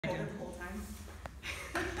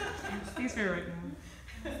He's fair right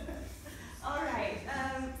now. All right.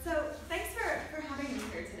 So thanks for having me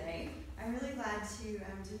here today. I'm really glad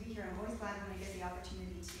to be here. I'm always glad when I get the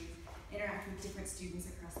opportunity to interact with different students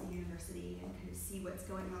across the university and kind of see what's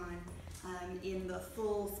going on in the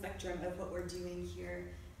full spectrum of what we're doing here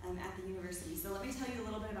at the university. So let me tell you a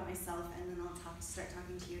little bit about myself, and then I'll start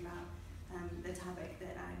talking to you about the topic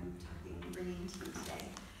that I'm bringing to you today.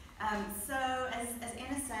 So as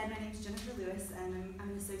Anna said, my name is Jenifer Lewis, and I'm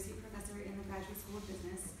an associate professor in the Graduate School of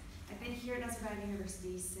Business. I've been here at Nazarbayev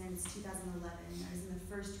University since 2011. I was in the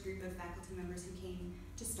first group of faculty members who came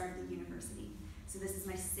to start the university. So this is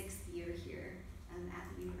my 6th year here at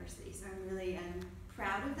the university. So I'm really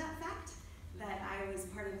proud of that fact, that I was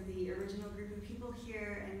part of the original group of people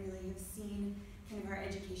here and really have seen kind of our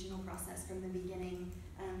educational process from the beginning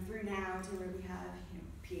through now to where we have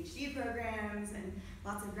PhD programs and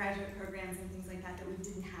lots of graduate programs and things like that that we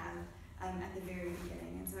didn't have at the very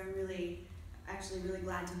beginning. And so I'm actually really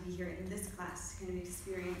glad to be here in this class to kind of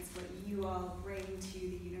experience what you all bring to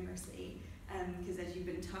the university. Because as you've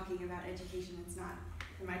been talking about education, it's not,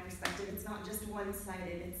 from my perspective, it's not just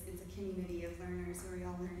one-sided, it's a community of learners where we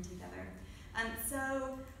all learn together.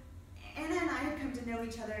 So Anna and I have come to know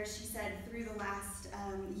each other, she said, through the last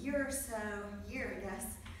year or so, I guess,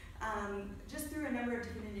 just through a number of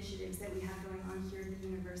different initiatives that we have going on here at the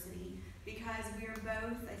university, because we are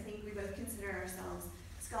both, I think we both consider ourselves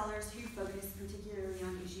scholars who focus particularly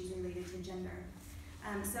on issues related to gender.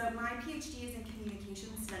 So my PhD is in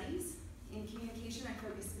communication studies. In communication, I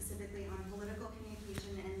focus specifically on political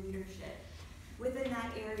communication and leadership. Within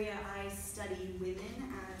that area, I study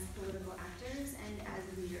women as political actors and as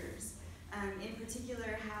leaders. In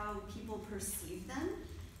particular, how people perceive them.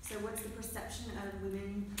 So what's the perception of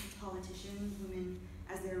women politicians, women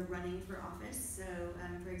as they're running for office? So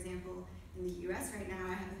for example, in the US right now,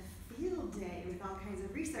 I have a field day with all kinds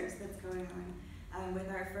of research that's going on with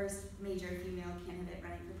our first major female candidate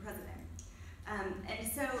running for president. And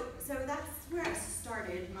so that's where I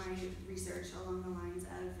started my research along the lines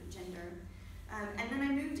of gender. And then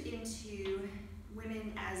I moved into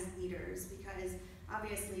women as leaders because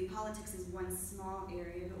obviously politics is one small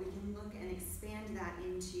area, but we can look and expand that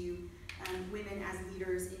into women as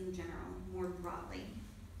leaders in general, more broadly.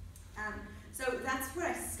 So that's what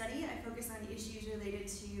I study. I focus on issues related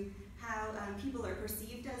to how people are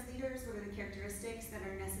perceived as leaders, what are the characteristics that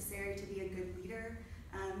are necessary to be a good leader.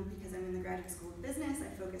 Because I'm in the Graduate School of Business,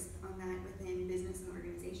 I focus on that within business and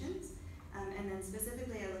organizations. And then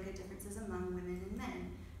specifically, I look at differences among women and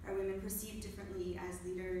men. Are women perceived differently as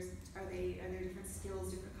leaders? Are there different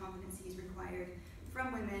skills, different competencies required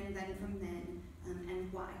from women than from men,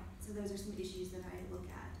 and why? So those are some issues that I look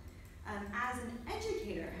at. As an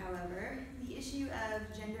educator, however, the issue of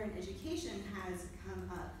gender in education has come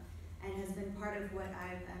up and has been part of what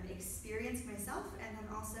I've experienced myself, and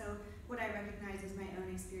then also what I recognize as my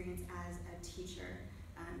own experience as a teacher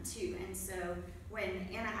too. And so when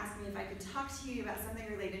Anna asked me if I could talk to you about something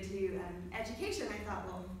related to education, I thought,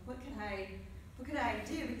 well, what could I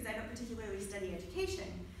do? Because I don't particularly study education.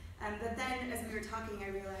 But then as we were talking, I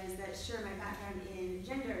realized that sure, my background in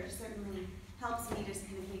gender certainly helps me just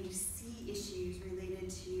kind of maybe see issues related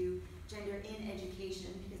to gender in education,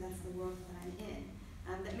 because that's the world that I'm in.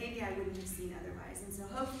 That maybe I wouldn't have seen otherwise. And so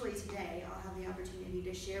hopefully today I'll have the opportunity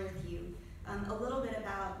to share with you a little bit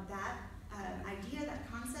about that idea, that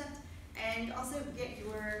concept, and also get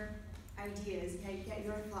your ideas, get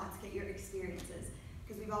your thoughts, get your experiences,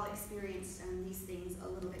 because we've all experienced these things a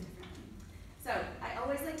little bit differently. So I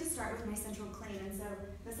always like to start with my central claim, and so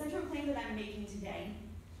the central claim that I'm making today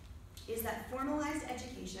is that formalized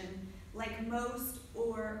education, like most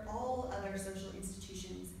or all other social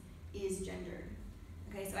institutions, is gendered.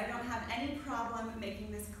 Okay, so I don't have any problem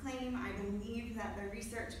making this claim. I believe that the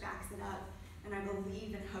research backs it up, and I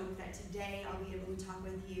believe and hope that today I'll be able to talk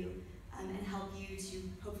with you and help you to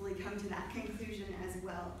hopefully come to that conclusion as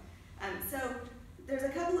well. So there's a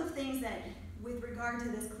couple of things that, with regard to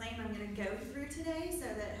this claim, I'm going to go through today so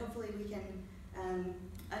that hopefully we can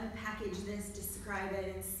unpackage this, describe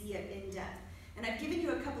it, and see it in depth. And I've given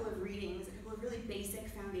you a couple of readings, a couple of really basic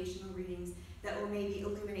foundational readings that will maybe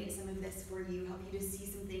illuminate some of this for you, help you to see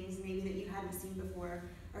some things maybe that you hadn't seen before,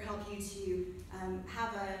 or help you to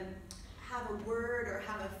have a word or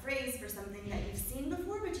have a phrase for something that you've seen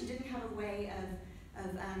before, but you didn't have a way of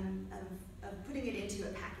putting it into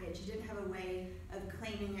a package. You didn't have a way of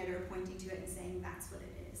claiming it or pointing to it and saying that's what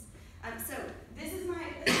it is. So this is my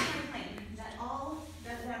claim that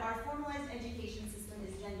our formalized education system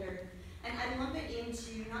is gendered. And I lump it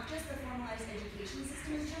into not just the formalized education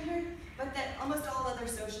system is gendered, but that almost all other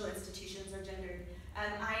social institutions are gendered.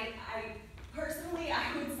 I Personally,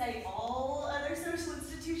 I would say all other social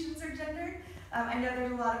institutions are gendered. I know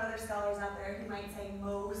there's a lot of other scholars out there who might say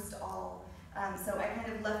most all. So I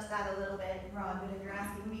kind of left that a little bit broad, but if you're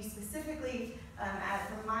asking me specifically,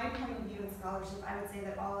 from my point of view in scholarship, I would say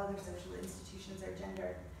that all other social institutions are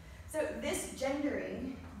gendered. So this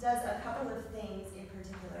gendering does a couple of things in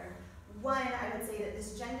particular. One, I would say that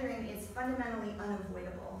this gendering is fundamentally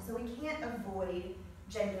unavoidable. So we can't avoid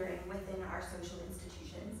gendering within our social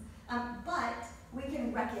institutions, but we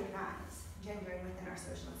can recognize gendering within our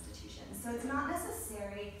social institutions. So it's not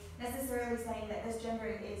necessarily saying that this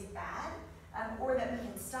gendering is bad, or that we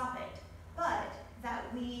can stop it, but that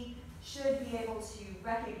we should be able to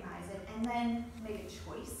recognize it and then make a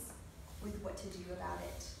choice with what to do about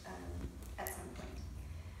it at some point.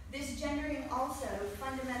 This gendering also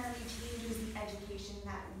fundamentally changes the education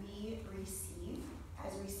that we receive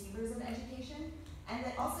as receivers of education, and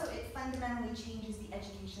that also it fundamentally changes the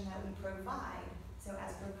education that we provide. So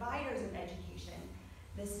as providers of education,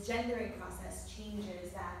 this gendering process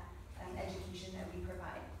changes that education that we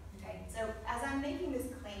provide. Okay, so as I'm making this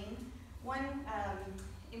claim, one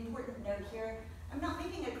important note here, I'm not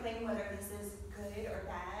making a claim whether this is good or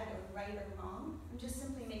bad or right or wrong. I'm just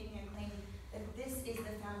simply making a claim that this is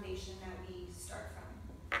the foundation that we start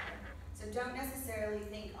from. Okay? So don't necessarily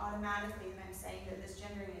think automatically that I'm saying that this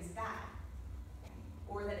gendering is bad, okay,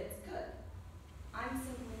 or that it's good. I'm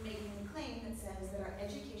simply making a claim that says that our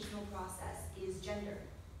educational process is gendered,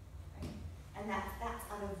 right? And that's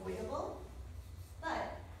unavoidable,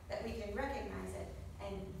 but that we can recognize it,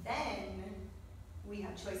 and then we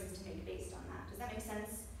have choices to make based on that. Does that make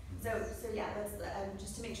sense? So yeah, let's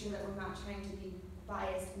just to make sure that we're not trying to be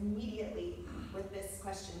biased immediately with this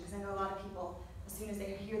question, because I know a lot of people, as soon as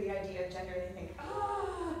they hear the idea of gender, they think,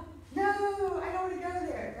 oh, no, I don't want to go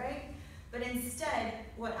there, right? But instead,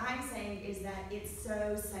 what I'm saying is that it's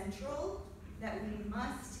so central that we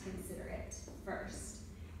must consider it first,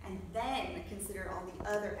 and then consider all the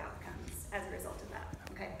other outcomes as a result of that,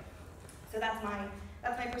 okay? So that's my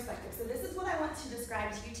perspective. So this is what I want to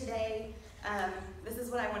describe to you today. This is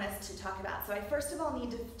what I want us to talk about. So I first of all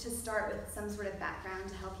need to start with some sort of background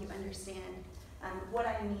to help you understand what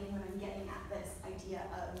I mean when I'm getting at this idea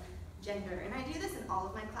of gender. And I do this in all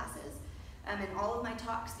of my classes, in all of my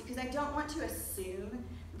talks, because I don't want to assume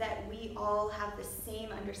that we all have the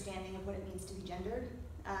same understanding of what it means to be gendered.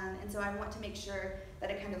 And so I want to make sure that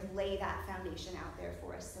I kind of lay that foundation out there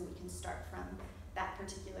for us so we can start from that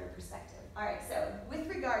particular perspective. All right, so with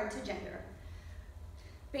regard to gender,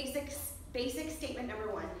 basic statement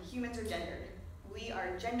number one, humans are gendered. We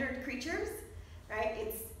are gendered creatures, right?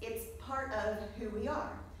 It's part of who we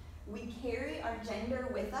are. We carry our gender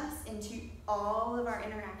with us into all of our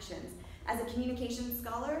interactions. As a communications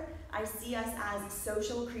scholar, I see us as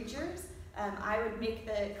social creatures. I would make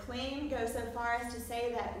the claim go so far as to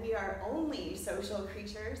say that we are only social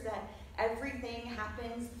creatures, that everything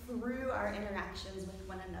happens through our interactions with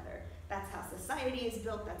one another. That's how society is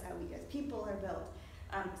built, that's how we as people are built.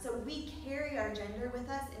 So we carry our gender with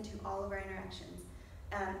us into all of our interactions.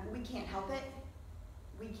 We can't help it.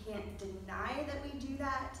 We can't deny that we do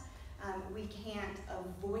that. We can't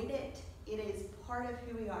avoid it. It is part of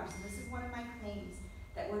who we are. So this is one of my claims,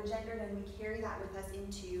 that we're gendered and we carry that with us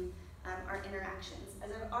into our interactions.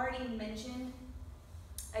 As I've already mentioned,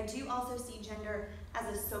 I do also see gender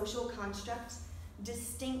as a social construct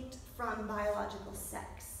distinct from biological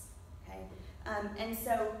sex, okay? And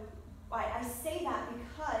so I say that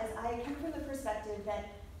because I come from the perspective that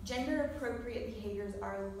gender-appropriate behaviors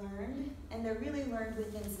are learned, and they're really learned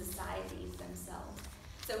within societies themselves.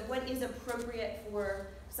 So what is appropriate for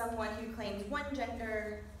someone who claims one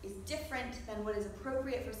gender is different than what is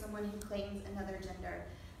appropriate for someone who claims another gender.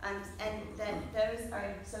 And then those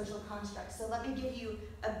are social constructs. So let me give you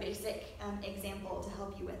a basic example to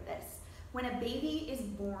help you with this. When a baby is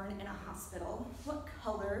born in a hospital, what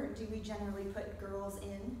color do we generally put girls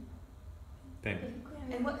in? Pink.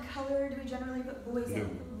 And what color do we generally put boys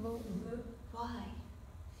in? Blue. Why?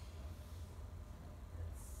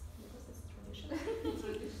 Because it's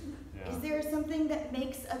tradition. Yeah. Is there something that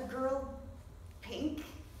makes a girl pink?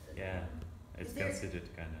 Yeah, it's Is there-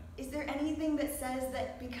 considered kind of. Is there anything that says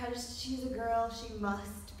that because she's a girl, she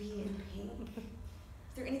must be in pink?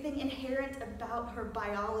 Is there anything inherent about her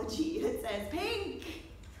biology that says pink?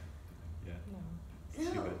 Yeah. No.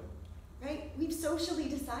 No, Stupid. right? We've socially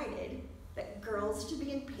decided that girls should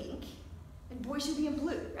be in pink and boys should be in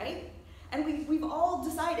blue, right? And we've all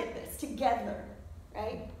decided this together,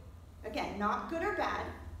 right? Again, not good or bad.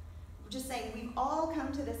 We're just saying we've all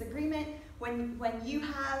come to this agreement. When you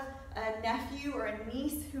have a nephew or a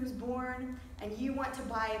niece who's born and you want to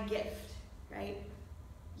buy a gift, right?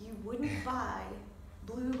 You wouldn't buy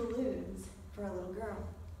blue balloons for a little girl,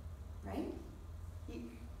 right?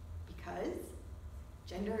 Because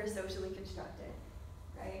gender is socially constructed,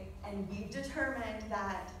 right? And we've determined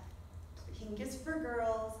that pink is for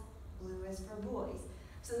girls, blue is for boys.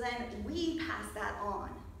 So then we pass that on,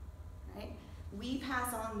 right? We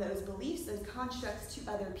pass on those beliefs, those constructs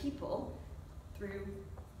to other people through,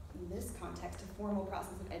 in this context, a formal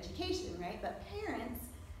process of education, right? But parents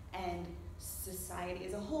and society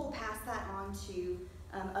as a whole pass that on to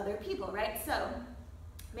other people, right? So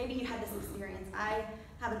maybe you had this experience. I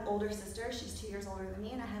have an older sister, she's 2 years older than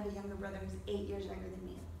me, and I have a younger brother who's 8 years younger than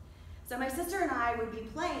me. So my sister and I would be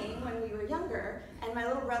playing when we were younger, and my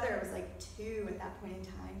little brother was like 2 at that point in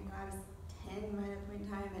time. You know, I was 10 at that point in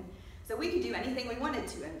time, and so we could do anything we wanted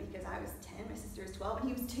to him because I was 10, my sister was 12, and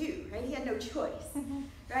he was 2, right? He had no choice,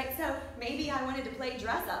 right? So maybe I wanted to play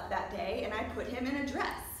dress up that day, and I put him in a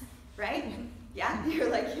dress, right? Yeah, you're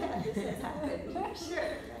like, yeah, this has happened, sure,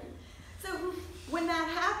 right? So when that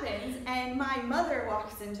happens and my mother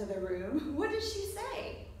walks into the room, what does she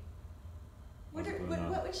say? What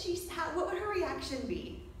would her reaction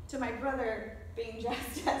be to my brother being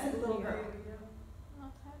dressed as a little girl?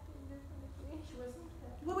 Not happy, definitely. She wasn't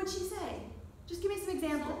happy. What would she say? Just give me some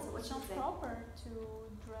examples of what she'd It's say. not proper to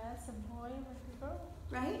dress a boy like a girl.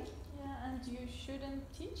 Right? Yeah, and you shouldn't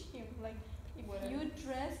teach him. Like, if you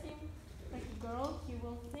dress him like a girl, he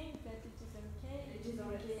will think that it is okay. It is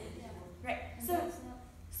okay. Yeah. Right. And So, that's not.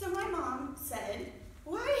 so my mom said,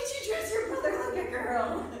 "Why did you dress your brother like a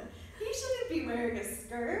girl? He shouldn't be wearing a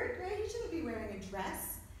skirt, right? He shouldn't be wearing a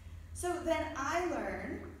dress." So then I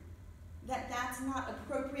learned that that's not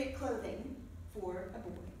appropriate clothing for a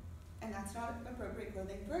boy, and that's not appropriate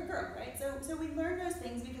clothing for a girl, right? So we learn those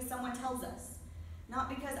things because someone tells us, not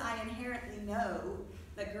because I inherently know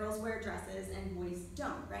that girls wear dresses and boys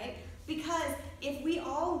don't, right? Because if we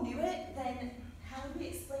all knew it, then how would we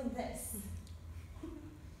explain this?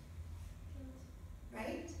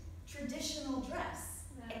 Right? Traditional dress,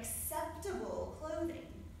 acceptable clothing,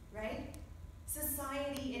 right?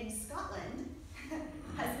 Society in Scotland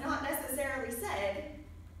has not necessarily said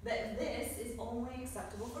that this is only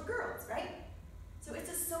acceptable for girls, right? So it's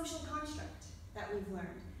a social construct that we've learned.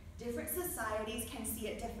 Different societies can see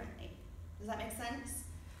it differently. Does that make sense?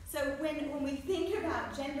 So when we think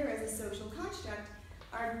about gender as a social construct,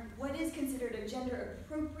 what is considered a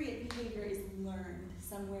gender-appropriate behavior is learned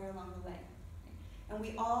somewhere along the way. And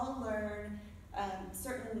we all learn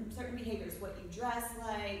certain behaviors, what you dress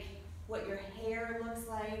like, what your hair looks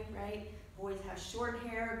like, right? Boys have short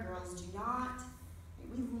hair, girls do not.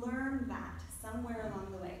 We learn that somewhere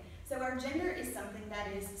along the way. So our gender is something that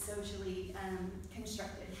is socially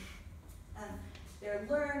constructed.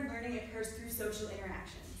 Learning occurs through social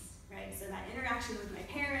interactions, right? So that interaction with my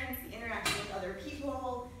parents, the interaction with other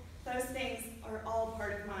people, those things are all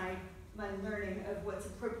part of my learning of what's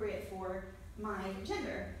appropriate for my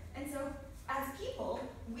gender. And so as people,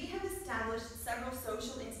 we have established several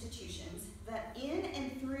social institutions that in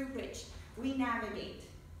and through which we navigate.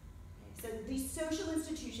 So these social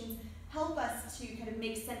institutions help us to kind of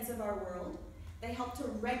make sense of our world. They help to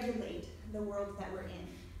regulate the world that we're in.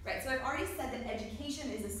 Right, so I've already said that education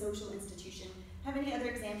is a social institution. Have any other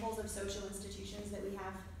examples of social institutions that we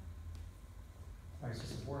have?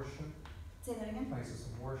 Places of worship. Say that again. Places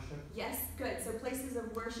of worship. Yes, good. So places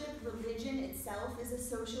of worship, religion itself is a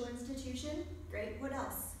social institution. Great. What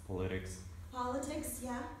else? Politics. Politics,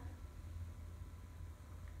 yeah.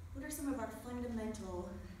 What are some of our fundamental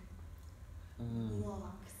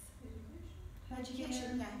blocks?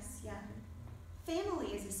 Education, yes, yeah. Family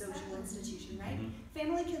is a social institution, right? Mm-hmm.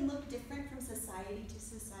 Family can look different from society to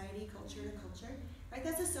society, culture to culture, right?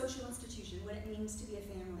 That's a social institution. What it means to be a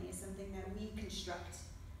family is something that we construct,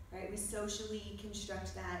 right? We socially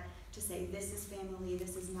construct that to say this is family,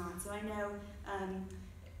 this is not. So I know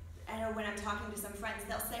when I'm talking to some friends,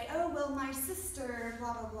 they'll say, "Oh, well, my sister,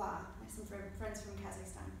 blah, blah, blah." I have some friends from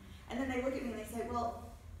Kazakhstan. And then they look at me and they say, "Well,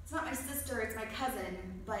 it's not my sister, it's my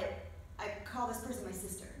cousin, but I call this person my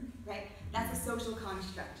sister," right? That's a social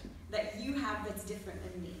construct that you have that's different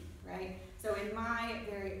than me, right? So in my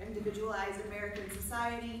very individualized American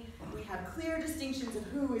society, we have clear distinctions of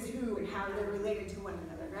who is who and how they're related to one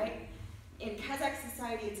another, right? In Kazakh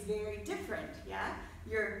society, it's very different, yeah?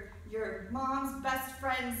 Your mom's best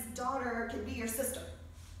friend's daughter can be your sister,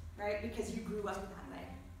 right? Because you grew up that way.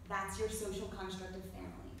 That's your social construct of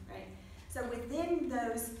family, right? So within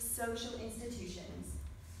those social institutions,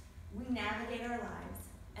 we navigate our lives,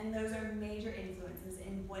 and those are major influences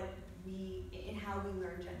in how we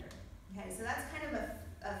learn gender. Okay, so that's kind of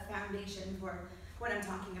a foundation for what I'm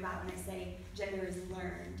talking about when I say gender is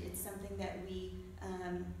learned. It's something that we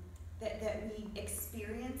that we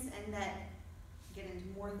experience and that, get into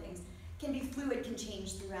more things, can be fluid, can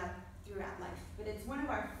change throughout life. But it's one of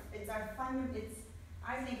our,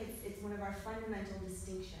 I think it's one of our fundamental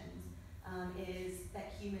distinctions, is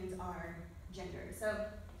that humans are gendered. So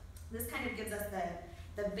this kind of gives us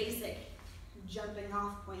the basic jumping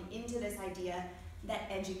off point into this idea that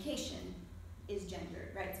education is gendered,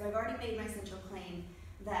 right? So I've already made my central claim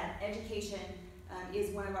that education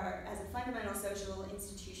is one of our, as a fundamental social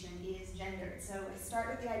institution, is gendered. So I start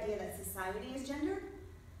with the idea that society is gendered.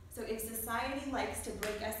 So if society likes to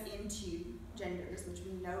break us into genders, which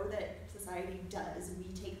we know that society does,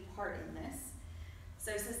 we take part in this.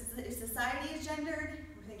 So if society is gendered,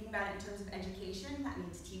 we're thinking about it in terms of education, that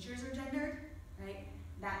means teachers are gendered, right?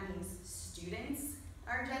 That means students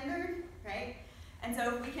are gendered, right? And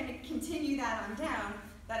so if we can continue that on down,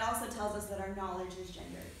 that also tells us that our knowledge is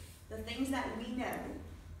gendered. The things that we know,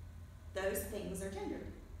 those things are gendered.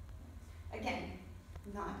 Again,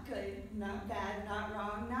 not good, not bad, not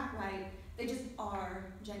wrong, not right. They just are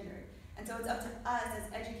gendered. And so it's up to us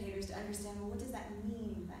as educators to understand, well, what does that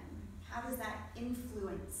mean then? How does that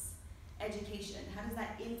influence education? How does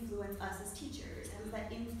that influence us as teachers? How does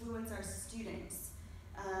that influence our students?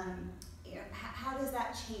 How does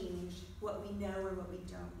that change what we know or what we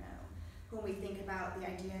don't know when we think about the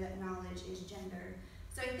idea that knowledge is gendered?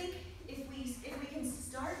 So I think if we can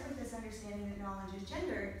start with this understanding that knowledge is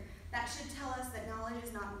gendered, that should tell us that knowledge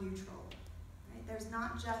is not neutral, right? There's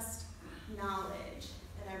not just knowledge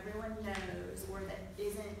that everyone knows or that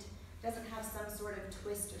doesn't have some sort of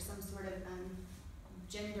twist or some sort of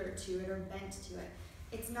gender to it or bent to it.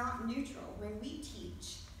 It's not neutral. When we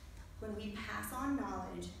teach, when we pass on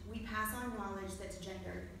knowledge that's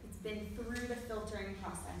gendered. It's been through the filtering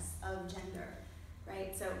process of gender,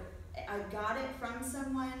 right? So I got it from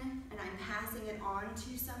someone and I'm passing it on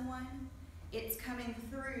to someone. It's coming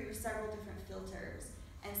through several different filters.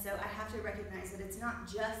 And so I have to recognize that it's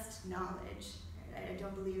not just knowledge. Right? I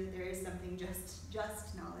don't believe that there is something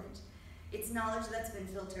just knowledge. It's knowledge that's been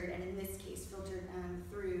filtered, and in this case, filtered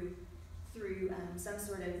through some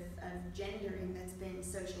sort of gendering that's been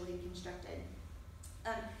socially constructed.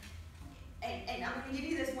 And I'm going to give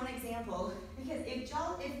you this one example, because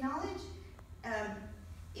if knowledge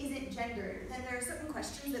isn't gendered, then there are certain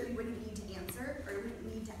questions that we wouldn't need to answer or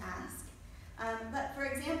wouldn't need to ask. But for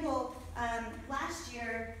example, last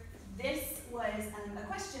year, this was a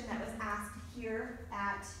question that was asked here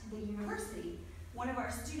at the university. One of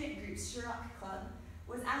our student groups, Shirok Club,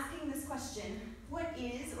 was asking this question: what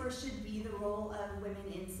is or should be the role of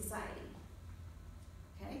women in society?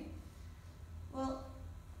 Okay? Well,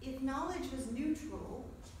 if knowledge was neutral,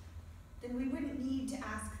 then we wouldn't need to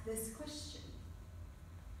ask this question.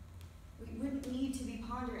 We wouldn't need to be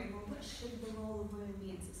pondering, well, what should the role of women be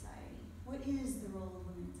in society? What is the role of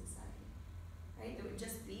women in society? Right? It would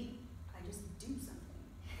just be, I just do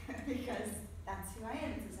something because that's who I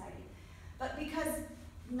am in society. But because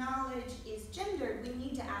knowledge is gendered, we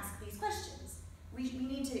need to ask these questions. We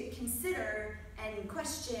need to consider and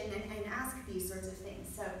question and ask these sorts of things.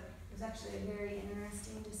 So it was actually a very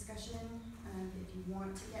interesting discussion. If you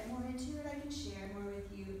want to get more into it, I can share more with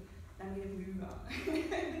you. I'm going to move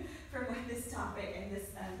on from what this topic and this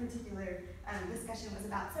particular discussion was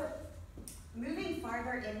about. So moving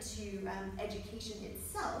farther into education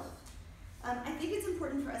itself, I think it's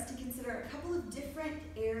important for us to consider a couple of different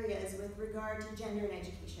areas with regard to gender and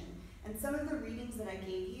education. And some of the readings that I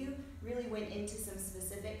gave you really went into some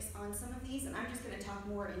specifics on some of these, and I'm just going to talk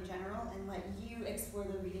more in general and let you explore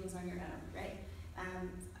the readings on your own, right?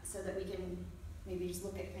 So that we can maybe just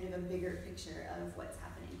look at kind of a bigger picture of what's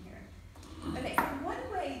happening here. Okay, so one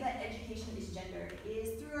way that education is gendered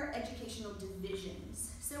is through our educational divisions.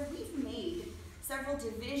 So we've made several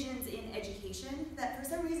divisions in education that for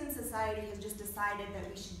some reason society has just decided that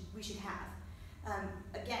we should have.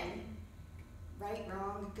 Again, right,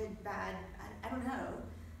 wrong, good, bad, I don't know.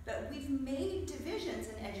 But we've made divisions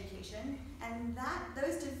in education, and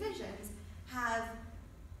those divisions have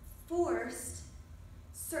forced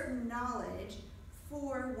certain knowledge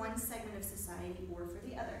for one segment of society or for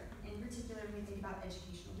the other, in particular when we think about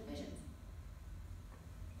educational divisions.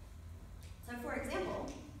 So for example,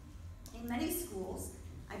 in many schools,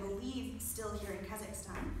 I believe still here in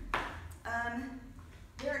Kazakhstan,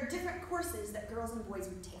 there are different courses that girls and boys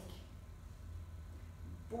would take.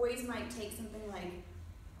 Boys might take something like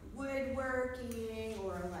woodworking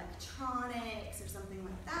or electronics or something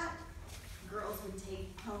like that. Girls would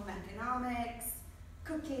take home economics,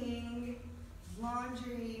 cooking,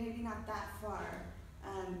 laundry, maybe not that far.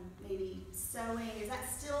 Maybe sewing. Is that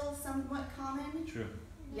still somewhat common? True.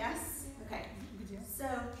 Yes? Okay. So,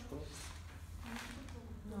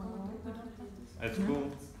 At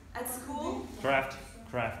school, At school? crafts.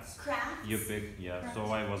 Crafts? You pick, yeah. So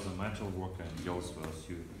I was a metal worker and girls were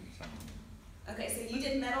students. Okay, so you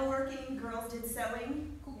did metalworking, girls did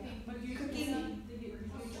sewing, Cooking. But you Cooking.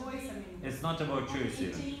 choice, I mean. It's not about choice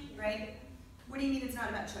here. right? What do you mean it's not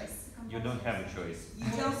about choice? You don't have a choice. You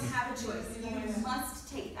don't have a choice. You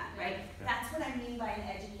must take that, right? Yeah. That's what I mean by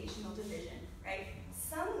an educational division, right?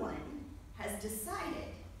 Someone has decided,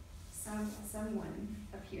 someone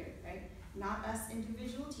up here, right? Not us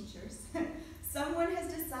individual teachers. Someone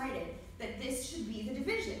has decided that this should be the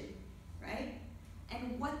division, right?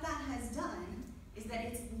 And what that has done is that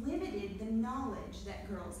it's limited the knowledge that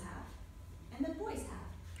girls have and that boys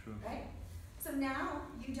have, True. right? So now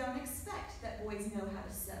you don't expect that boys know how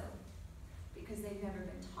to sew because they've never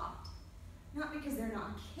been taught. Not because they're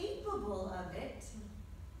not capable of it,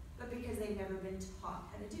 but because they've never been taught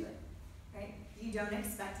how to do it, right? You don't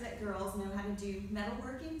expect that girls know how to do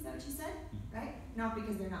metalworking, is that what you said, right? Not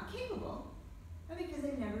because they're not capable, but because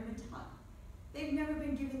they've never been taught. They've never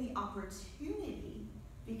been given the opportunity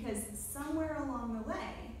because somewhere along the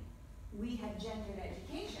way, we have gendered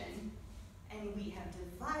education and we have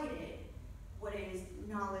divided what is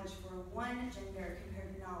knowledge for one gender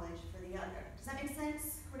compared to knowledge for the other. Does that make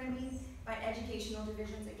sense, what I mean by educational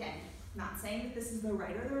divisions? Again, not saying that this is the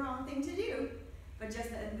right or the wrong thing to do, but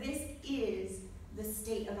just that this is the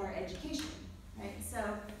state of our education, right? So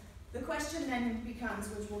the question then becomes,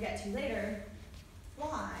 which we'll get to later,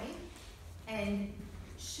 why and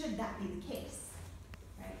should that be the case,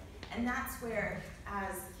 right? And that's where,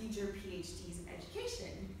 as future PhDs in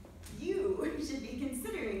education, you should be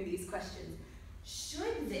considering these questions.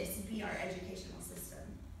 Should this be our educational system?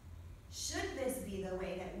 Should this be the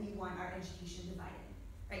way that we want our education divided?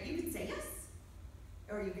 Right? You could say yes,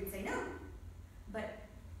 or you could say no, but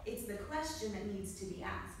it's the question that needs to be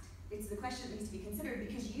asked. It's the question that needs to be considered,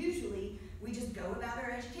 because usually we just go about our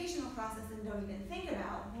educational process and don't even think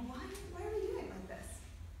about, well, why are we doing it like this?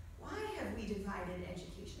 Why have we divided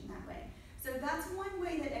education that way? So that's one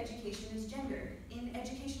way that education is gendered, in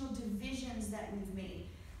educational divisions that we've made.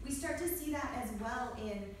 We start to see that as well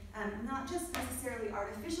in not just necessarily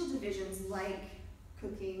artificial divisions like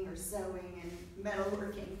cooking or sewing and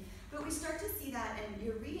metalworking, but we start to see that, and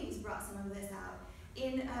your readings brought some of this out,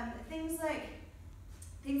 in things like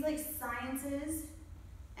sciences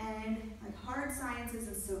and like hard sciences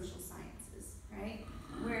and social sciences, right?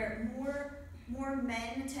 Where more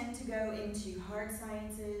men tend to go into hard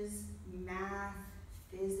sciences, math,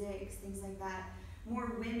 physics, things like that.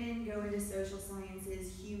 More women go into social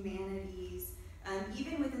sciences, humanities.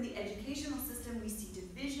 Even within the educational system, we see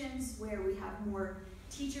divisions where we have more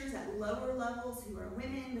teachers at lower levels who are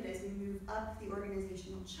women, but as we move up the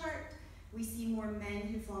organizational chart, we see more men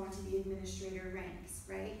who fall into the administrator ranks,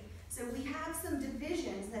 right? So we have some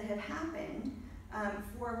divisions that have happened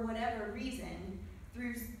for whatever reason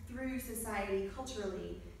through society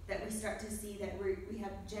culturally, that we start to see that we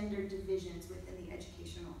have gender divisions within the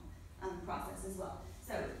educational process as well.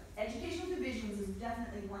 So educational divisions is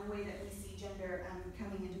definitely one way that we see gender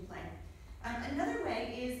coming into play. Another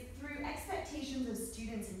way is through expectations of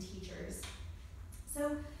students and teachers.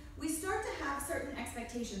 So we start to have certain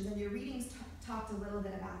expectations, and your readings talked a little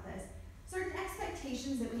bit about this. Certain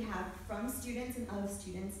expectations that we have from students and of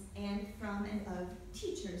students, and from and of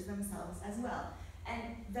teachers themselves as well. And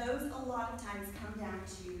those a lot of times come down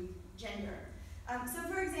to gender. So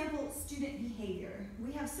for example, student behavior.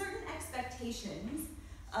 We have certain expectations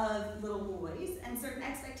of little boys and certain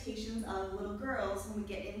expectations of little girls when we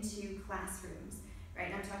get into classrooms,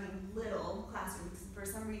 right? I'm talking little classrooms. For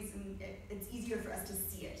some reason, it's easier for us to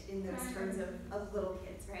see it in those terms of little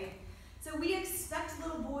kids, right? So we expect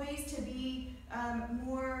little boys to be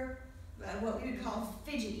more what we would call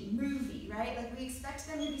fidgety, movie, right? Like we expect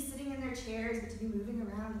them to be sitting in their chairs, but to be moving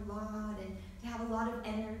around a lot and to have a lot of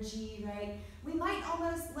energy, right? We might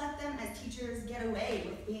almost let them, as teachers, get away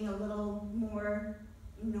with being a little more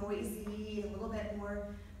noisy, a little bit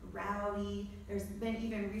more rowdy. There's been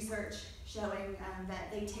even research showing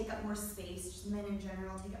that they take up more space, just men in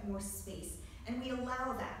general take up more space. And we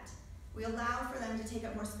allow that. We allow for them to take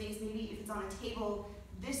up more space. Maybe if it's on a table,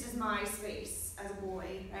 this is my space as a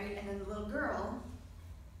boy, right? And then the little girl,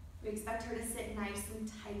 we expect her to sit nice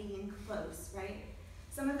and tidy and close, right?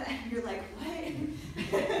 Some of that, you're like, what?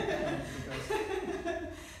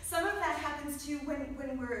 Some of that happens too when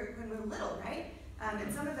we're little, right?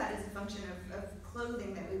 And some of that is a function of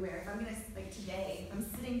clothing that we wear. If I'm gonna, like today, if I'm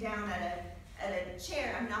sitting down at a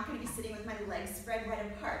chair, I'm not gonna be sitting with my legs spread right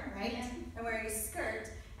apart, right? Yeah. I'm wearing a skirt,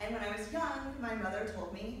 and when I was young, my mother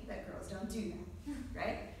told me that girls don't do that,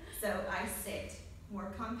 right? So I sit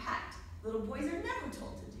more compact. Little boys are never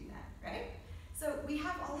told to do that, right?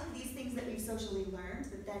 socially learned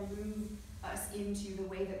that then move us into the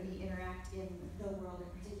way that we interact in the world in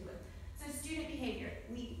particular. So student behavior,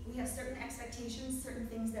 we have certain expectations, certain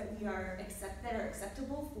things that are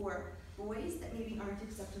acceptable for boys that maybe aren't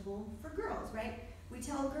acceptable for girls, right? We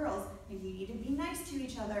tell girls, you need to be nice to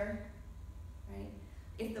each other, right?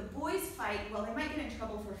 If the boys fight, well, they might get in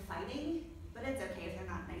trouble for fighting, but it's okay if they're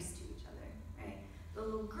not nice to each other, right? The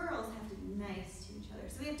little girls have to be nice to each other.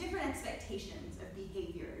 So we have different expectations of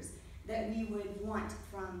behaviors that we would want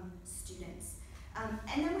from students.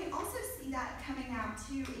 And then we also see that coming out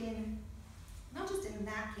too in, not just in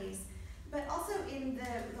that case, but also in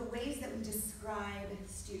the ways that we describe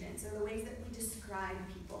students, or the ways that we describe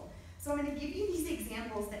people. So I'm going to give you these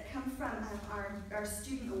examples that come from our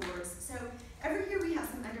student awards. So every year we have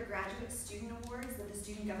some undergraduate student awards that the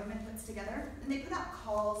student government puts together, and they put out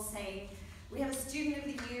calls saying, we have a student of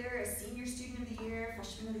the year, a senior student of the year,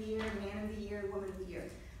 freshman of the year, man of the year, woman of the year.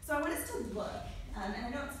 So I want us to look, and I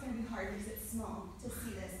know it's going to be hard because it's small to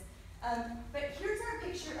see this, but here's our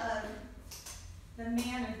picture of the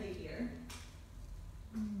man of the year.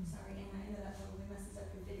 Sorry, Anna, I ended up totally messes up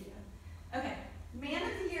your video. Okay, man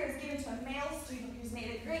of the year is given to a male student who's made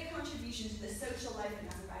a great contribution to the social life at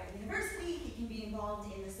Nazarbayev University. He can be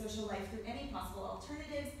involved in the social life through any possible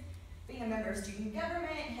alternatives, being a member of student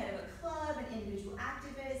government, head of a club, an individual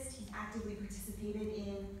activist. He's actively participated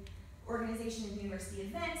in organization and university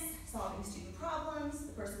events, solving student problems,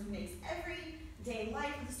 the person who makes everyday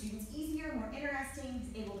life of the students easier, more interesting,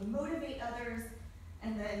 he's able to motivate others,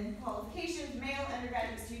 and then qualifications, male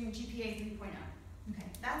undergraduate student, GPA 3.0. Okay,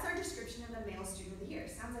 that's our description of the male student of the year.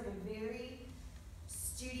 Sounds like a very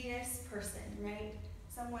studious person, right?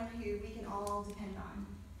 Someone who we can all depend on.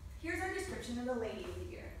 Here's our description of the lady of the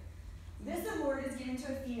year. This award is given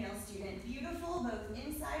to a female student, beautiful both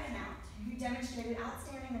inside and out, who demonstrated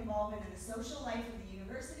outstanding involvement in the social life of the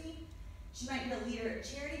university. She might be a leader at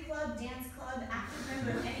charity club, dance club, active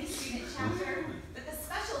member of any student chapter, but the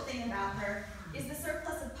special thing about her is the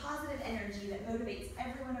surplus of positive energy that motivates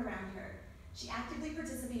everyone around her. She actively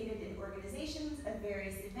participated in organizations of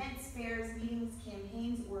various events, fairs, meetings,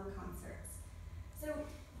 campaigns, or concerts. So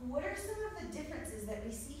what are some of the differences that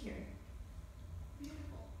we see here?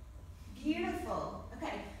 Beautiful. Beautiful.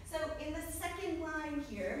 Okay, so in the second line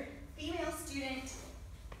here, female student,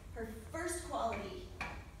 her first quality.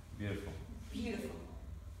 Beautiful. Beautiful,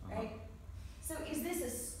 right? So is this a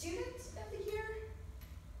student of the year?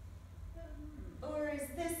 Or is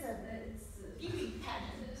this a beauty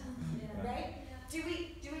pageant, right? Do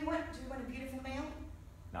we want a beautiful male?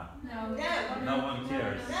 No. No. No one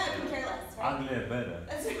cares. No, we care less, right? Ugly are better.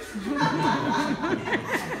 That's right.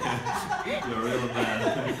 You're a real man.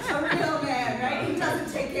 A real man, right? He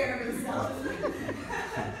doesn't take care of himself.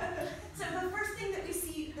 So the first thing that we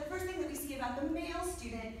see about the male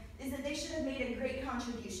student is that they should have made a great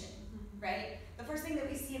contribution, right? The first thing that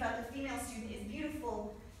we see about the female student is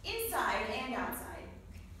beautiful inside and outside.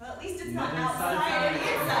 Well, at least it's not outside and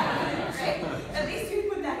inside, right? At least we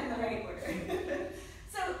put that in the right order.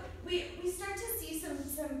 So we start to see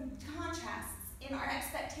some contrasts in our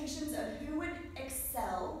expectations of who would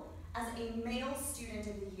excel as a male student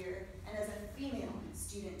of the year and as a female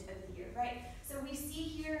student of the year, right? So we see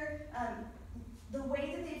here the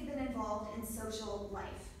way that they've been involved in social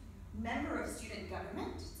life. Member of student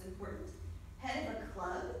government, it's important. Head of a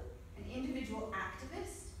club, an individual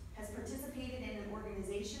activist, has participated in an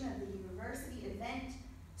organization of the university event,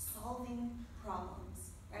 solving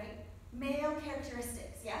problems, right? Male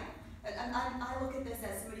characteristics, yeah? I look at this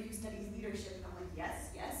as somebody who studies leadership, and I'm like,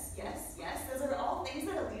 yes, yes, yes, yes. Those are all things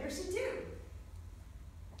that a leader should do.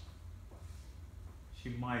 She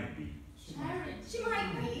might be. She might be. She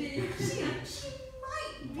might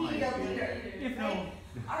be a leader, right?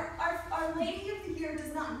 Our lady of the year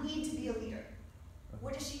does not need to be a leader.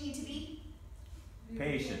 What does she need to be?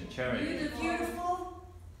 Patient, charity. Beautiful.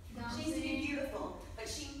 She needs to be beautiful. But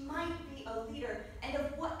she might be a leader. And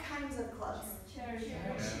of what kinds of clubs? Charity,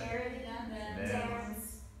 dance,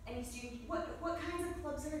 any student. What kinds of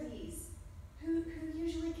clubs are these? Who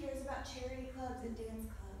usually cares about charity clubs and dance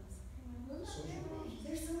clubs?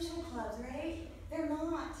 They're social clubs, right? They're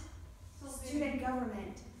not student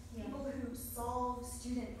government. People who solve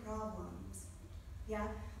student problems. Yeah?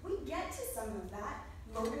 We get to some of that.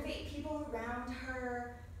 Motivate people around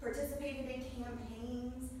her, participated in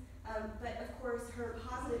campaigns, but of course her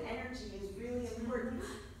positive energy is really important.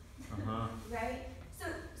 Right? So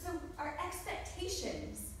our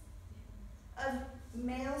expectations of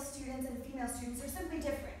male students and female students are simply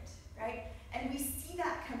different, right? And we see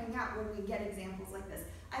that coming out when we get examples like this.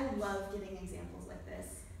 I love getting examples like this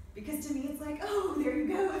because to me it's like, oh, there you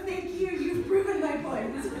go, thank you, you've proven my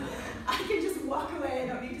point. I can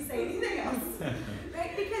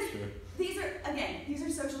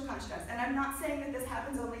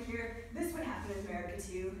happens only here. This would happen in America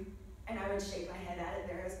too, and I would shake my head at it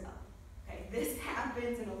there as well. Okay, this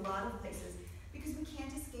happens in a lot of places because we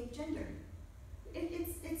can't escape gender.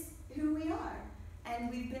 It's who we are, and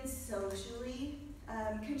we've been socially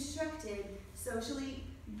constructed, socially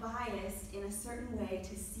biased in a certain way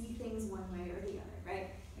to see things one way or the other, right?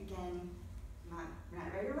 Again, not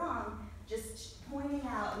right or wrong, just pointing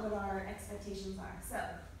out what our expectations are. So,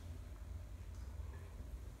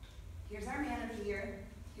 here's our man of the year,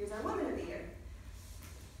 here's our woman of the year.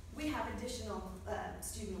 We have additional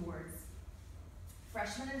student awards.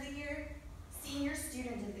 Freshman of the year, senior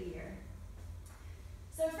student of the year.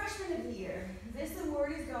 So freshman of the year, this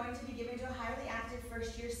award is going to be given to a highly active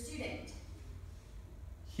first-year student.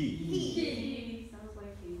 He. Sounds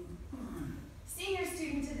like he. Senior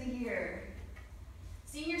student of the year.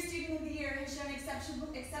 Senior student of the year has shown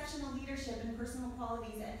exceptional leadership and personal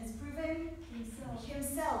qualities and has proven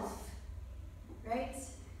himself. Right?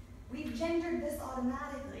 We've gendered this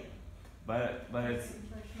automatically. But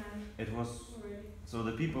it was, so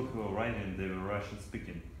the people who were writing, they were Russian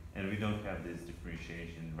speaking, and we don't have this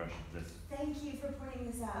differentiation in Russian. Thank you for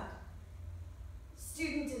pointing this out.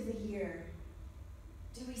 Student of the year.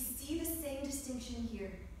 Do we see the same distinction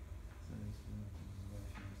here?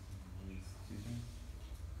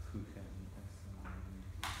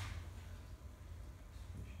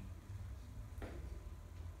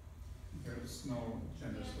 There's no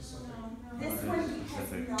gender specific. This one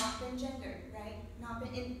has not been gendered, right? Not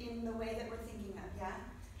been in the way that we're thinking of, yeah?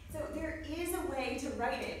 So there is a way to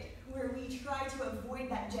write it where we try to avoid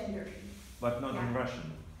that gendering. But not in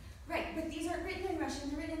Russian. Right, but these aren't written in Russian,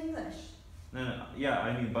 they're written in English. No, yeah,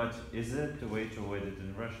 I mean, but is it the way to avoid it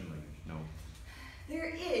in Russian language? No. There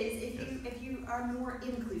is if you are more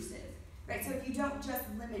inclusive, right? So if you don't just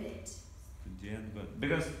limit it. But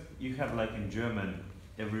because you have like in German,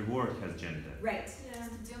 every word has gender. Right. Yeah.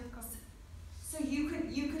 So you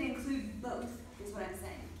could include both, is what I'm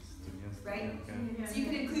saying. Right? Okay. So you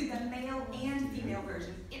could include the male and female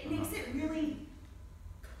version. It makes it really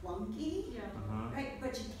clunky, right?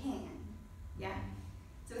 But you can, yeah?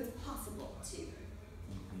 So it's possible too.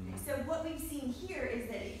 Okay, so what we've seen here is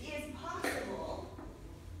that it is possible.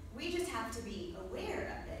 We just have to be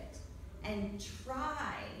aware of it and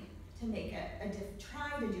try to make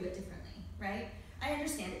try to do it differently, right? I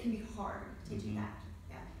understand it can be hard to do that,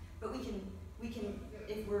 yeah. But we can,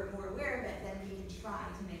 if we're more aware of it, then we can try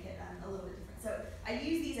to make it a little bit different. So I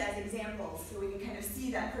use these as examples so we can kind of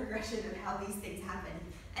see that progression of how these things happen.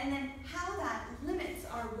 And then how that limits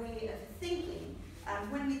our way of thinking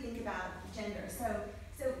when we think about gender. So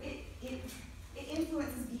it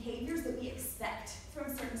influences behaviors that we expect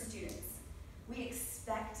from certain students. We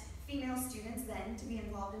expect female students then to be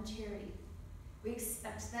involved in charity. We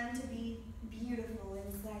expect them to be beautiful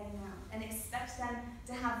inside and out, and expect them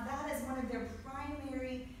to have that as one of their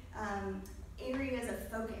primary areas of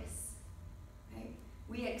focus. Right?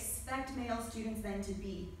 We expect male students then to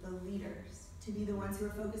be the leaders, to be the ones who are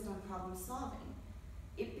focused on problem solving.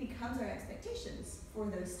 It becomes our expectations for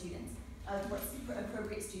those students of what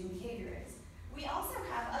appropriate student behavior is. We also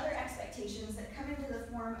have other expectations that come into the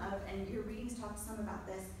form of, and your readings talk some about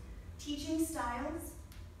this, teaching styles,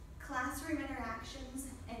 classroom interactions,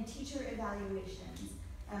 and teacher evaluations.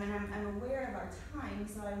 And I'm aware of our time,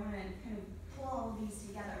 so I want to kind of pull all of these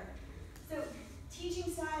together. So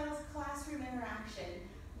teaching styles, classroom interaction,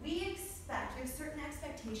 we have certain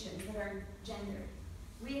expectations that are gendered.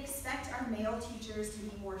 We expect our male teachers to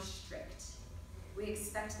be more strict. We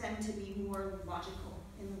expect them to be more logical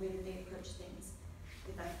in the way that they approach things.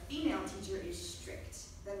 If a female teacher is strict,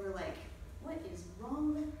 then we're like, what is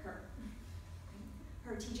wrong with her?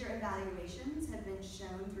 Her teacher evaluations have been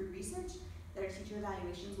shown through research that her teacher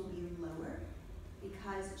evaluations will be lower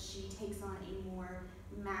because she takes on a more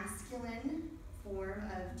masculine form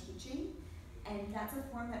of teaching, and that's a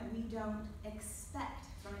form that we don't expect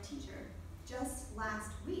from a teacher. Just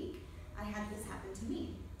last week, I had this happen to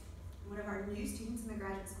me. One of our new students in the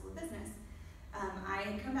Graduate School of Business. I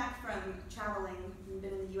had come back from traveling,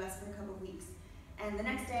 been in the US for a couple of weeks, and the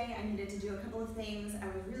next day I needed to do a couple of things. I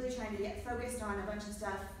was really trying to get focused on a bunch of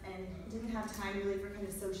stuff and didn't have time really for kind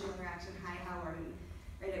of social interaction. Hi, how are you?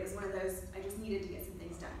 Right? It was one of those, I just needed to get some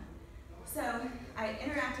things done. So I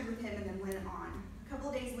interacted with him and then went on. A couple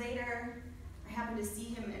of days later, I happened to see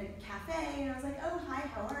him in a cafe and I was like, oh, hi,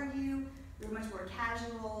 how are you? We were much more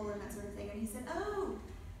casual and that sort of thing. And he said, oh,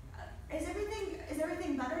 is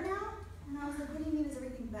everything better now? And I was like, what do you mean is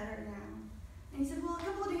everything better now? And he said, well, a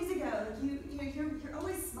couple of days ago, you're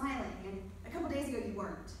always smiling, and a couple of days ago you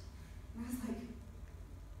weren't. And I was like,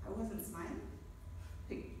 I wasn't smiling?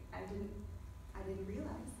 I didn't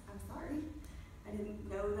realize. I'm sorry. I didn't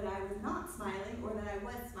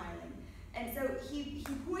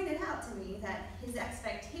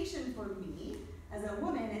a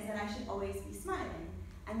woman is that I should always be smiling,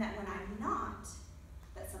 and that when I'm not,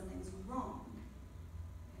 that something's wrong.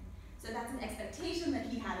 So that's an expectation that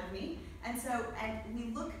he had of me. And so, when we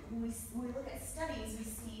look at studies, we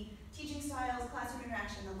see teaching styles, classroom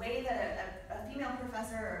interaction, the way that a female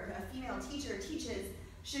professor or a female teacher teaches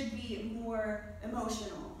should be more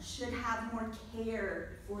emotional, should have more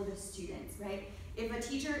care for the students, right? If a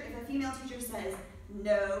female teacher says,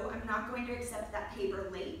 no, I'm not going to accept that paper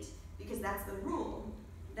late, because that's the rule,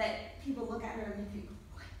 that people look at her and think,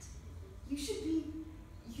 what? You should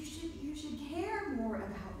care more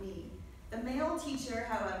about me. The male teacher,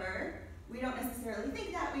 however, we don't necessarily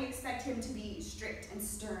think that. We expect him to be strict and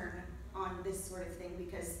stern on this sort of thing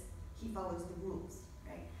because he follows the rules,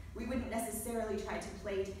 right? We wouldn't necessarily try to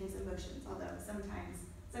play to his emotions, although sometimes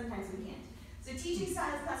we can't. So teaching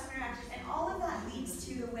styles, classroom interactions, and all of that leads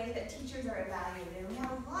to the way that teachers are evaluated. And we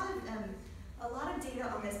have a lot of data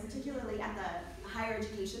on this, particularly at the higher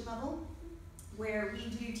education level, where we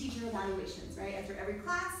do teacher evaluations, right? After every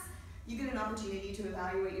class, you get an opportunity to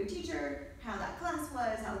evaluate your teacher, how that class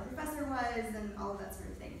was, how the professor was, and all of that sort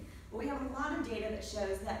of thing. But we have a lot of data that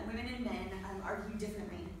shows that women and men are viewed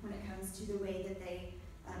differently when it comes to the way that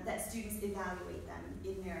that students evaluate them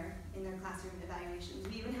in their classroom evaluations.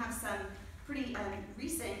 We even have some pretty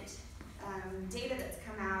recent data that's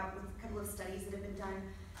come out with a couple of studies that have been done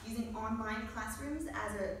using online classrooms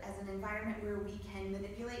as an environment where we can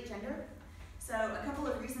manipulate gender. So a couple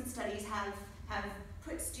of recent studies have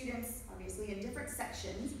put students, obviously, in different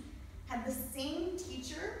sections, had the same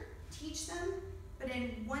teacher teach them, but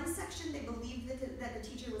in one section they believed that the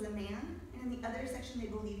teacher was a man, and in the other section they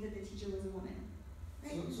believed that the teacher was a woman.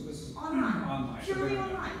 Right? So this is online. Purely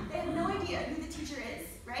online. They have no idea who the teacher is,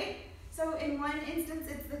 right? So in one instance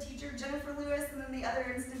it's the teacher Jenifer Lewis, and then the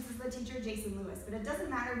other instance is the teacher Jason Lewis. But it doesn't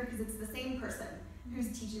matter because it's the same person who's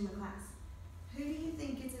teaching the class. Who do you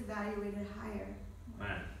think gets evaluated higher?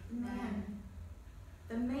 Man. Man.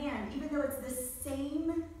 The man, even though it's the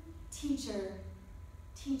same teacher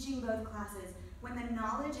teaching both classes, when the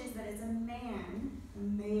knowledge is that it's a man, a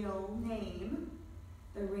male name,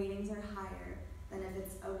 the ratings are higher than if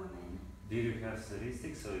it's a woman. Did you have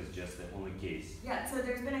statistics, or is just the only case? Yeah, so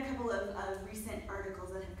there's been a couple of recent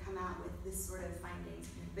articles that have come out with this sort of findings,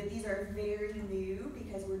 but these are very new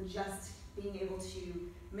because we're just being able to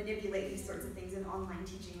manipulate these sorts of things in online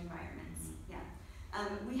teaching environments. Yeah.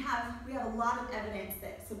 We have a lot of evidence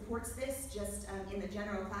that supports this just in the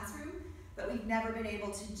general classroom, but we've never been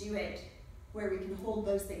able to do it where we can hold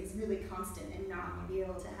those things really constant and not be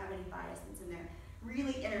able to have any bias that's in there.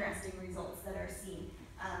 Really interesting results that are seen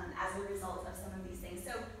as a result of some of these things.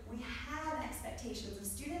 So we have expectations of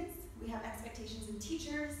students, we have expectations of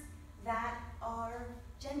teachers that are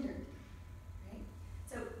gendered, right?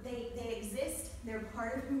 So they exist, they're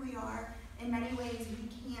part of who we are. In many ways, we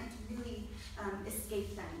can't really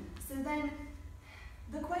escape them. So then,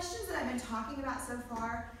 the questions that I've been talking about so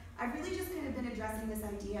far, I've really just kind of been addressing this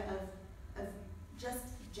idea of just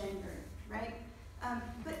gender, right?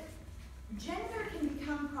 But gender can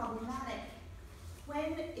become problematic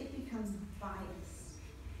when it becomes biased,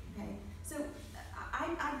 okay? So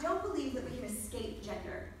I don't believe that we can escape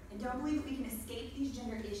gender. I don't believe that we can escape these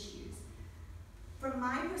gender issues. From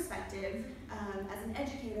my perspective, as an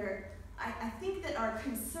educator, I think that our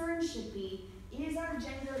concern should be, is our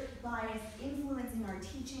gender bias influencing our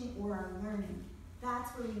teaching or our learning? That's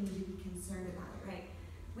where we need to be concerned about it, right?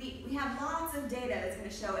 We have lots of data that's going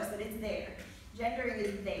to show us that it's there. Gendering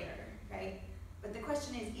is there, right? But the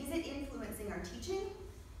question is it influencing our teaching?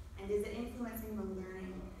 And is it influencing the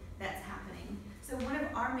learning that's happening? So one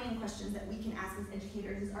of our main questions that we can ask as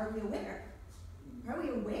educators is, are we aware? Are we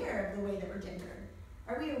aware of the way that we're gendered?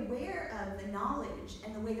 Are we aware of the knowledge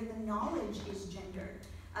and the way that the knowledge is gendered?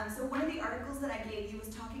 So one of the articles that I gave you was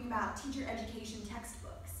talking about teacher education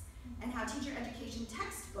textbooks and how teacher education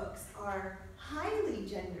textbooks are highly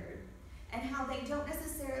gendered and how they don't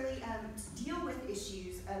necessarily deal with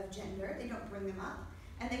issues of gender. They don't bring them up,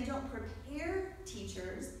 and they don't prepare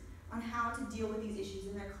teachers on how to deal with these issues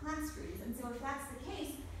in their classrooms. And so if that's the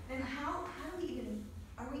case, then are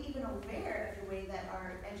we even aware of the way that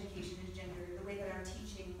our education is gendered, the way that our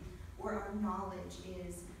teaching or our knowledge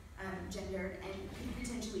is gendered, and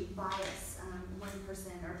potentially bias one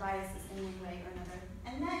person or bias us in one way or another?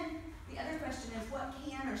 And then the other question is, what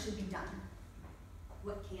can or should be done?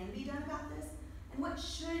 What can be done about this, and what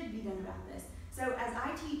should be done about this? So as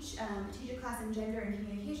I teach a class in gender and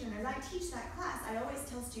communication, as I teach that class, I always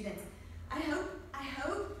tell students, I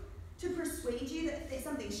hope to persuade you that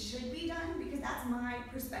something should be done, because that's my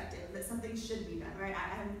perspective, that something should be done, right?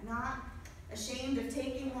 I'm not ashamed of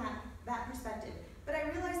taking that perspective. But I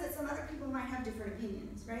realize that some other people might have different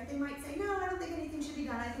opinions, right? They might say, no, I don't think anything should be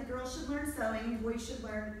done. I think girls should learn sewing, boys should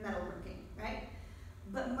learn metalworking, right?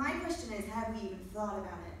 But my question is, have we even thought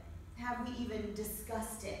about it? Have we even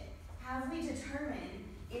discussed it? Have we determined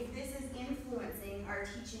if this is influencing our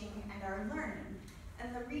teaching and our learning?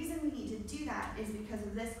 And the reason we need to do that is because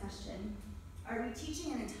of this question. Are we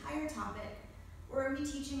teaching an entire topic, or are we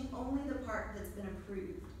teaching only the part that's been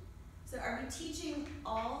approved? So are we teaching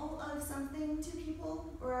all of something to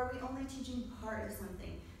people, or are we only teaching part of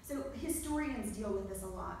something? So historians deal with this a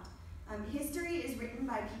lot. History is written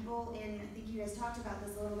by people in, I think you guys talked about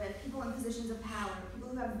this a little bit, people in positions of power, people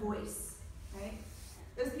who have voice, right?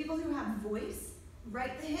 Those people who have voice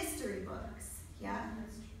write the history books, yeah?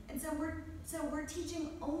 And so we're teaching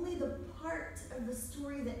only the part of the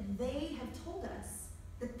story that they have told us,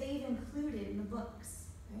 that they've included in the books,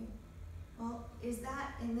 right? Well, is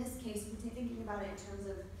that, in this case, we're thinking about it in terms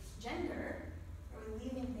of gender, are we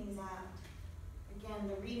leaving things out? Again,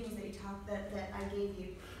 the readings that I gave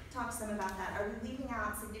you talk some about that. Are we leaving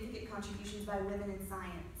out significant contributions by women in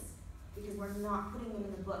science because we're not putting them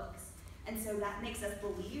in the books? And so that makes us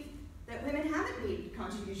believe that women haven't made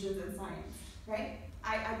contributions in science, right?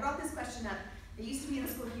 I brought this question up. I used to be in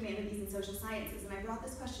the School of Humanities and Social Sciences, and I brought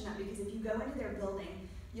this question up because if you go into their building,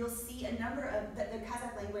 you'll see a number of, the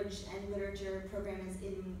Kazakh language and literature program is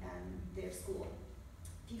in their school.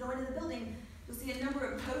 If you go into the building, you'll see a number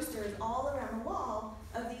of posters all around the wall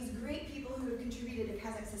of these great people who have contributed to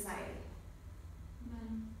Kazakh society.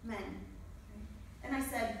 Men. Right? And I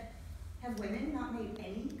said, have women not made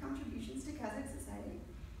any contributions to Kazakh society?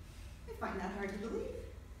 I find that hard to believe.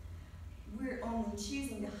 We're only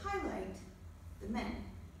choosing to highlight the men.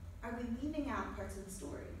 Are we leaving out parts of the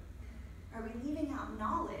story? Are we leaving out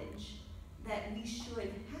knowledge that we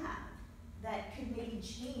should have, that could maybe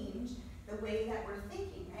change the way that we're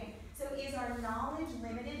thinking, right? So is our knowledge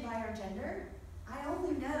limited by our gender? I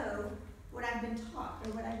only know what I've been taught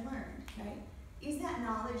or what I've learned, right? Is that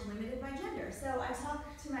knowledge limited by gender? So I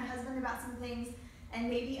talked to my husband about some things, and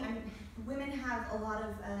maybe women have a lot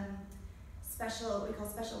of what we call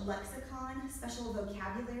special lexicon, special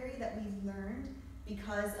vocabulary that we've learned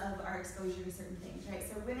because of our exposure to certain things, right?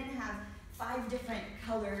 So women have 5 different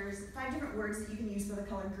colors, 5 different words that you can use for the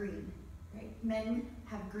color green, right? Men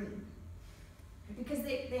have green, because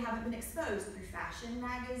they haven't been exposed through fashion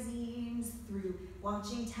magazines, through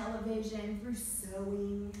watching television, through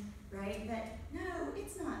sewing, right? That, no,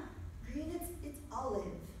 it's not green, it's olive,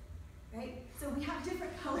 right? So we have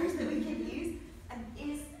different colors that we can use, and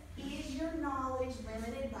is your knowledge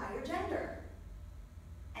limited by your gender?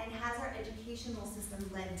 And has our educational system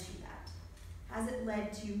led to that? Has it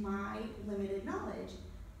led to my limited knowledge?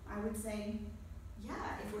 I would say, yeah,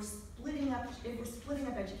 if we're splitting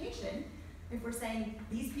up education, if we're saying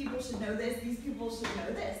these people should know this, these people should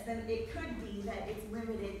know this, then it could be that it's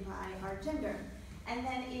limited by our gender. And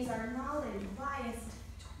then is our knowledge biased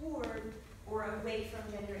toward or away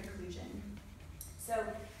from gender inclusion? So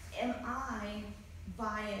am I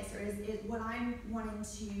biased, or is what I'm wanting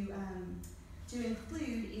to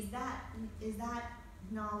include, is that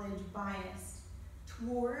knowledge biased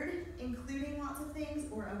toward including lots of things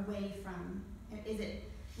or away from? Is it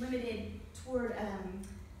limited toward,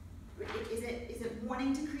 is it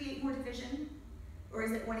wanting to create more division, or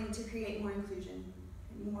is it wanting to create more inclusion,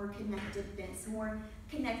 more connectedness, more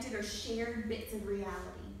connected or shared bits of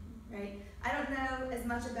reality, right? I don't know as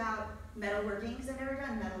much about metalworking because I've never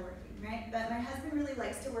done metalworking, right? But my husband really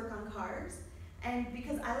likes to work on cars, and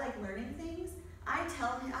because I like learning things, I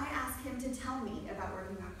ask him to tell me about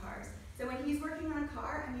working on cars. So when he's working on a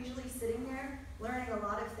car, I'm usually sitting there learning a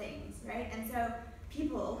lot of things, right? And so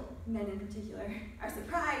people, men in particular, are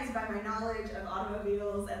surprised by my knowledge of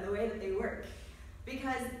automobiles and the way that they work,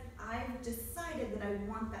 because I've decided that I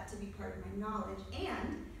want that to be part of my knowledge,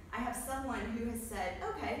 and I have someone who has said,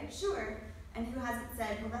 okay, sure, and who hasn't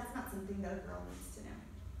said, well, that's not something that a girl needs to know,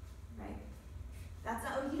 right? That's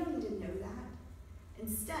not, oh, you don't need to know that.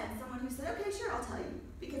 Instead, someone who said, okay, sure, I'll tell you,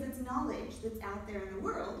 because it's knowledge that's out there in the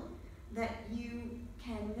world that you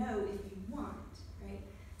can know if you want, right?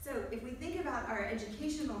 So if we think about our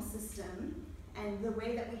educational system and the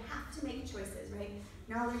way that we have to make choices, right?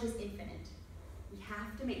 Knowledge is infinite. We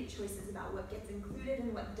have to make choices about what gets included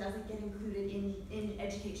and what doesn't get included in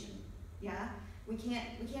education, yeah? We can't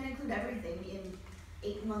include everything in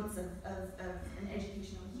 8 months of an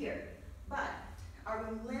educational year, but are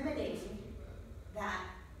we limiting that?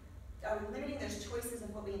 Are we limiting those choices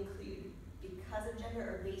of what we include because of gender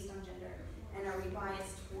or based on gender? And are we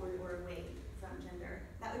biased toward or away from gender?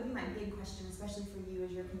 That would be my big question, especially for you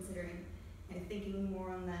as you're considering and thinking more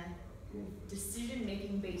on the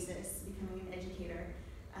decision-making basis, becoming an educator. educator,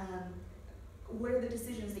 what are the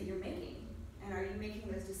decisions that you're making? And are you making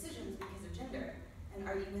those decisions because of gender? And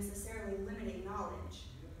are you necessarily limiting knowledge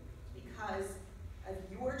because of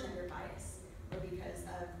your gender bias or because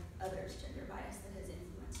of others' gender bias that has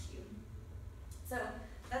influenced you? So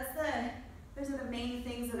those are the main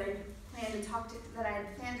things that I had planned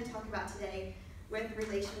to talk about today with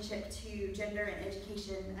relationship to gender and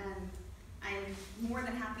education. I'm more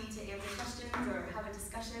than happy to answer questions or have a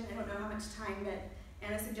discussion. I don't know how much time, but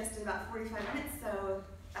Anna suggested about 45 minutes, so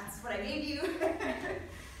that's what I gave you.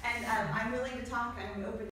 And I'm willing to talk. I'm open